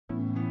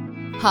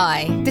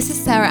Hi, this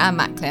is Sarah Ann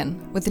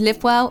Macklin with the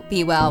Live Well,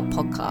 Be Well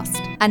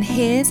podcast. And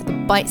here's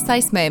a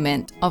bite-sized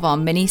moment of our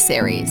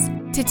mini-series.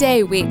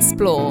 Today we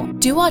explore,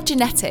 do our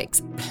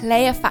genetics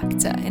play a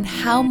factor in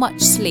how much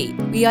sleep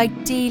we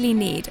ideally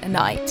need a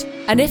night?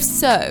 And if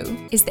so,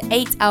 is the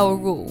 8-hour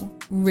rule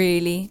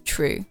really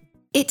true?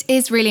 It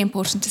is really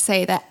important to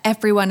say that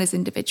everyone is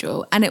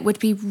individual, and it would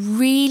be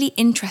really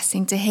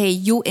interesting to hear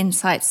your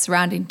insights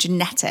surrounding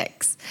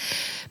genetics.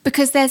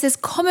 Because there's this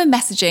common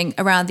messaging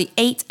around the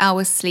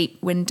 8-hour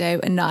sleep window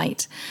a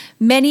night.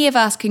 Many of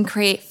us can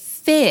create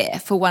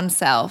fear for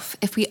oneself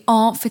if we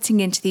aren't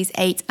fitting into these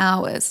 8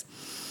 hours.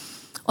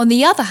 On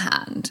the other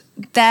hand,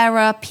 there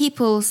are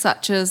people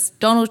such as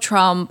Donald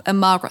Trump and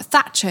Margaret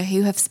Thatcher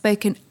who have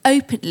spoken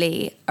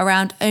openly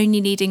around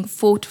only needing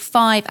 4 to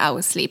 5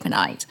 hours sleep a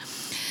night.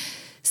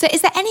 So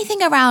is there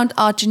anything around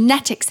our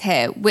genetics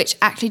here which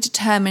actually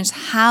determines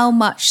how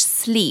much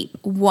sleep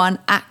one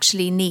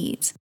actually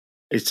needs?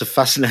 It's a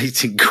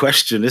fascinating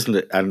question, isn't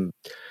it? And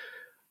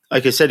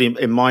like I said,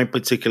 in my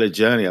particular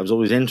journey, I was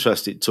always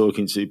interested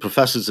talking to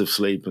professors of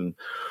sleep and,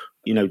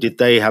 did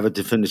they have a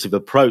definitive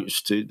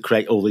approach to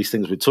create all these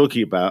things we're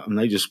talking about? And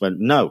they just went,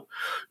 no,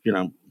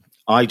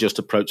 I just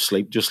approach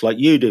sleep just like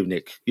you do,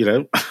 Nick,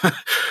 and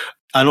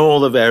all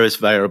the various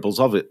variables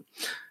of it.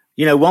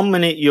 1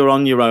 minute you're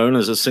on your own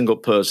as a single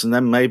person,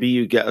 then maybe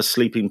you get a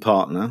sleeping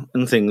partner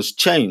and things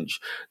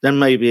change. Then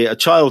maybe a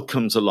child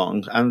comes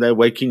along and they're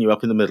waking you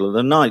up in the middle of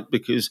the night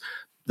because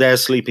they're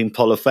sleeping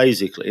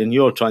polyphasically and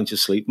you're trying to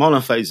sleep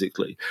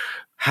monophasically.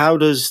 How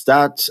does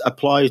that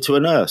apply to a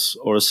nurse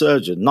or a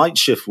surgeon? Night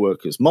shift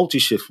workers,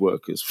 multi-shift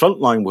workers,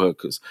 frontline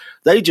workers,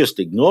 they just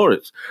ignore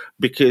it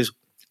because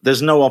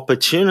there's no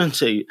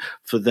opportunity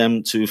for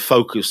them to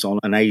focus on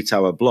an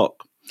 8-hour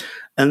block.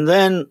 And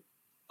then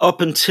up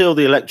until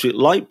the electric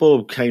light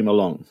bulb came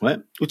along,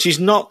 right, which is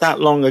not that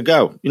long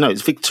ago.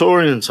 It's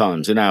Victorian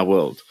times in our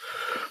world.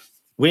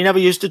 We never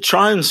used to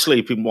try and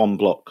sleep in one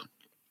block.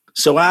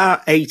 So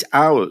our 8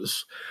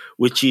 hours,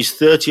 which is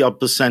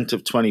 30%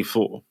 of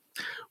 24,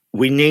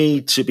 we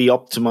need to be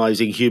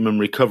optimizing human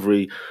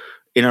recovery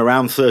in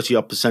around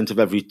 30% of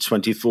every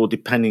 24,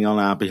 depending on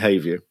our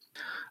behavior.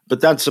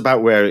 But that's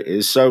about where it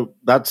is. So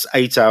that's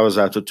 8 hours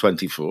out of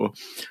 24.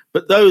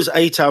 But those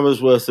 8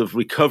 hours worth of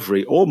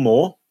recovery or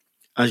more,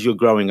 as you're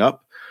growing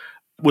up,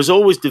 was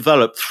always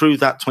developed through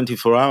that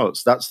 24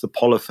 hours. That's the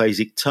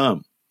polyphasic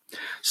term.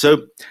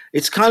 So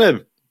it's kind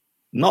of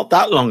not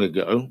that long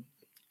ago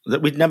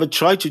that we'd never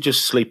tried to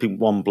just sleep in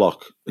one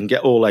block and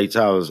get all 8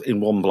 hours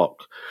in one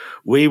block.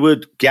 We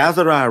would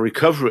gather our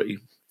recovery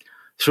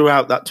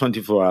throughout that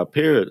 24-hour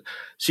period.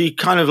 So you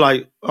kind of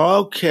like,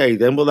 okay,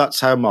 then, well,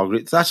 that's how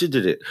Margaret Thatcher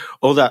did it.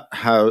 Or that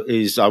how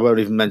is, I won't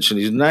even mention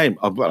his name.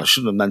 Well, I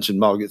shouldn't have mentioned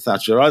Margaret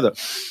Thatcher either.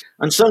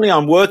 And suddenly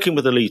I'm working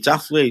with elite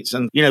athletes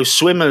and,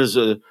 swimmers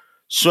are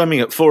swimming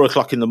at 4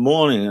 o'clock in the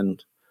morning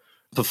and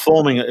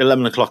performing at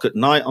 11 o'clock at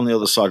night on the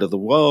other side of the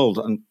world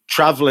and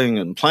traveling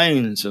and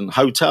planes and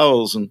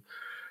hotels and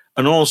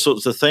all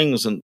sorts of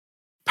things. And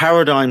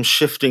paradigm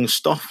shifting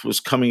stuff was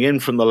coming in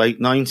from the late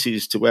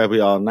 90s to where we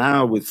are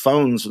now with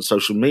phones and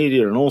social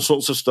media and all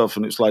sorts of stuff.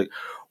 And it's like,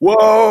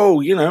 whoa,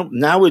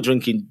 now we're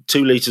drinking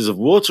 2 liters of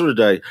water a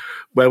day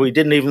where we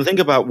didn't even think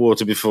about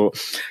water before.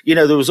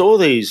 There was all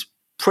these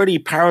pretty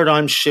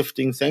paradigm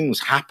shifting things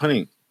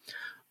happening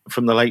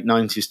from the late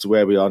 90s to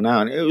where we are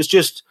now. And it was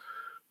just,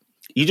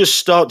 you just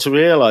start to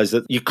realize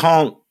that you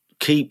can't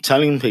keep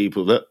telling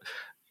people that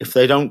if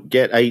they don't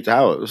get 8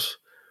 hours,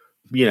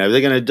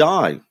 they're going to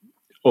die.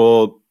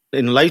 Or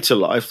in later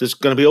life, there's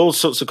going to be all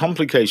sorts of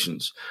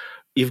complications.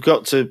 You've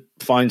got to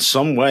find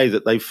some way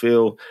that they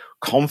feel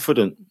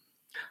confident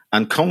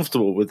and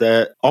comfortable with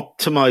their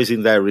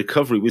optimizing their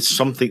recovery with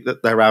something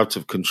that they're out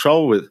of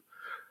control with.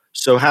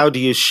 So how do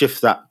you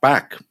shift that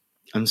back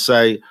and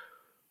say,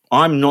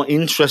 I'm not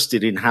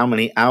interested in how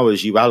many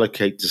hours you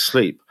allocate to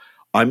sleep.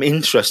 I'm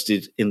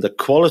interested in the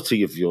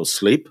quality of your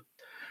sleep,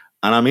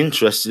 and I'm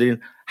interested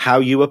in how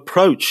you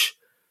approach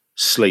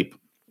sleep.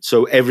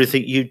 So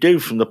everything you do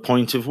from the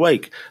point of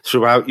wake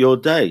throughout your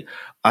day.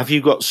 Have you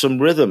got some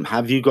rhythm?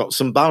 Have you got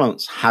some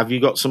balance? Have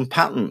you got some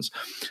patterns?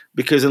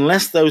 Because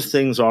unless those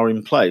things are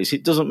in place,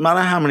 it doesn't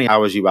matter how many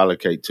hours you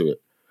allocate to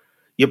it.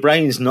 Your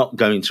brain's not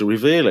going to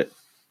reveal it.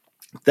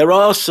 There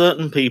are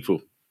certain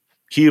people,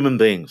 human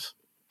beings,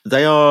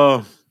 they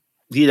are,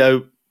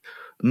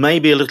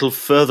 maybe a little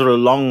further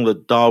along the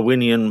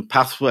Darwinian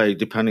pathway,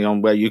 depending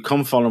on where you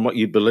come from and what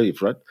you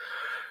believe, right?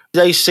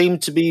 They seem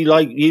to be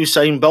like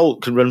Usain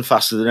Bolt, can run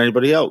faster than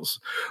anybody else.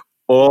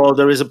 Or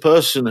there is a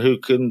person who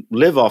can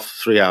live off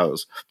 3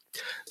 hours.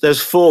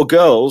 There's 4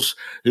 girls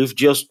who've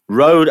just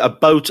rowed a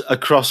boat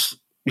across,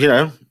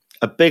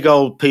 a big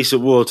old piece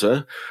of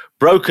water,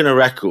 broken a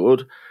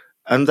record,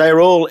 and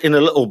they're all in a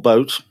little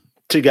boat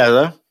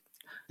together.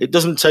 It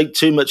doesn't take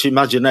too much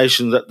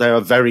imagination that they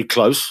are very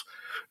close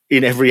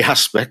in every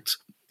aspect.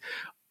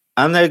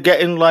 And they're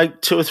getting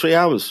like 2 or 3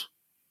 hours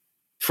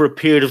for a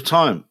period of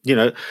time.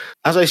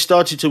 As I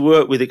started to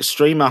work with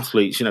extreme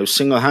athletes,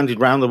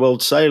 single-handed round the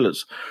world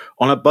sailors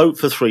on a boat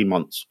for 3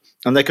 months,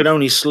 and they can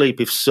only sleep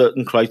if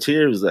certain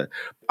criteria is there.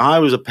 I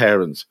was a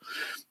parent.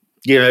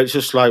 It's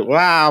just like,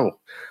 wow,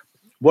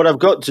 what I've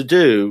got to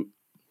do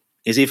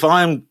is if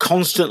I'm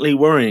constantly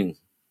worrying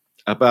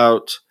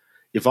about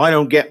if I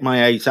don't get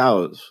my 8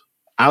 hours,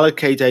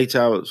 allocate 8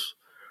 hours,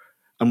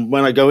 and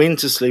when I go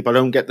into sleep, I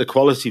don't get the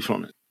quality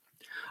from it.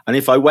 And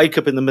if I wake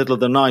up in the middle of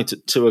the night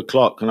at 2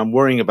 o'clock and I'm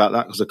worrying about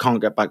that because I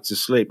can't get back to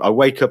sleep, I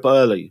wake up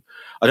early,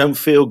 I don't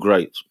feel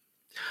great.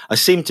 I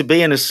seem to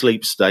be in a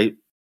sleep state,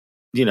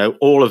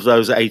 all of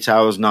those 8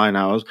 hours, 9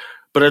 hours,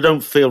 but I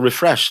don't feel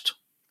refreshed.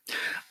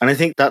 And I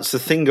think that's the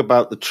thing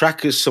about the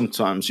trackers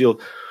sometimes. You'll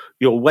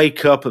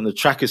wake up and the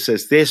tracker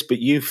says this, but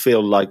you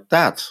feel like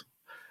that.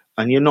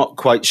 And you're not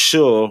quite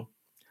sure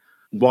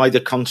why the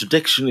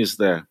contradiction is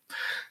there.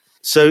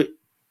 So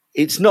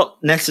it's not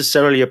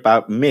necessarily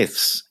about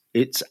myths.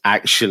 It's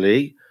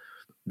actually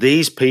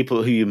these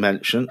people who you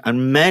mentioned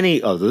and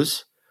many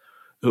others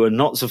who are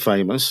not so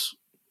famous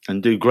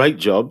and do great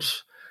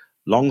jobs,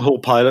 long-haul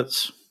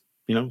pilots,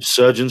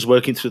 surgeons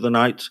working through the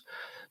night,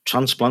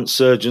 transplant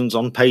surgeons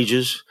on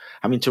pages,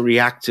 having to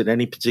react at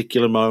any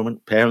particular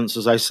moment, parents,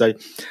 as I say.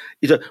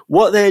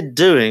 What they're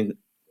doing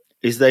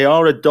is they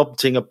are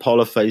adopting a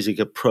polyphasic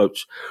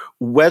approach.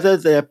 Whether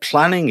they're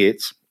planning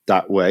it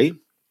that way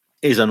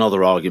is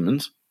another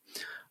argument.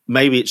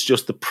 Maybe it's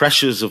just the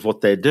pressures of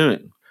what they're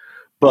doing.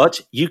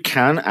 But you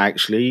can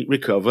actually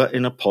recover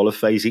in a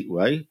polyphasic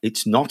way.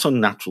 It's not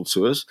unnatural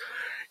to us.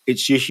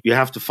 It's just you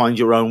have to find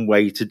your own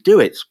way to do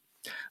it.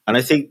 And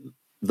I think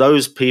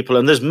those people,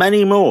 and there's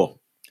many more,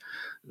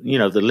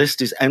 the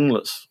list is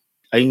endless,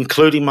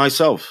 including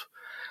myself,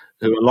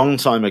 who a long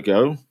time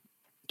ago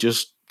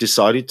just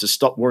decided to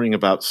stop worrying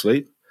about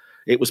sleep.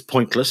 It was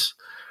pointless.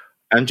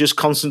 And just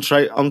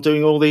concentrate on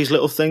doing all these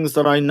little things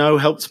that I know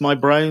helps my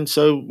brain.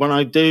 So when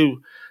I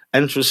do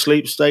enter a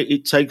sleep state,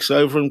 it takes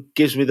over and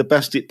gives me the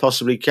best it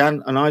possibly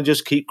can. And I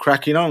just keep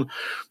cracking on,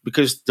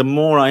 because the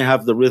more I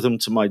have the rhythm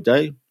to my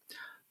day,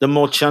 the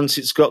more chance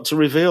it's got to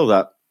reveal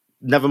that,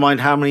 never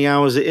mind how many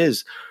hours it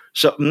is.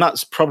 So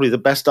that's probably the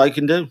best I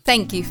can do.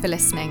 Thank you for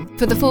listening.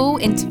 For the full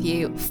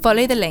interview,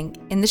 follow the link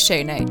in the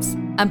show notes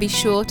and be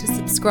sure to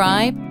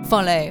subscribe,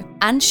 follow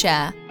and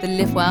share the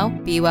Live Well,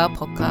 Be Well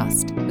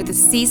podcast, with the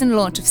season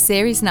launch of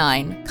Series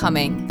 9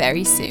 coming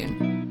very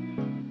soon.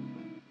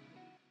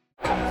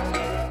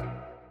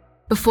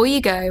 Before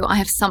you go, I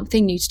have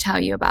something new to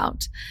tell you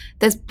about.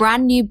 There's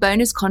brand new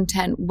bonus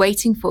content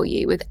waiting for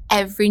you with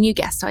every new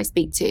guest I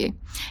speak to.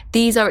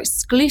 These are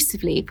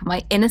exclusively for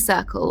my inner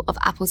circle of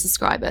Apple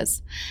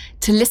subscribers.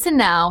 To listen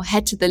now,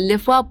 head to the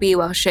Live Well, Be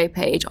Well show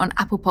page on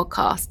Apple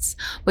Podcasts,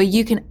 where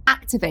you can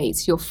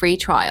activate your free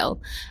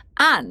trial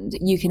and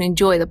you can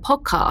enjoy the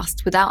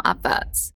podcast without adverts.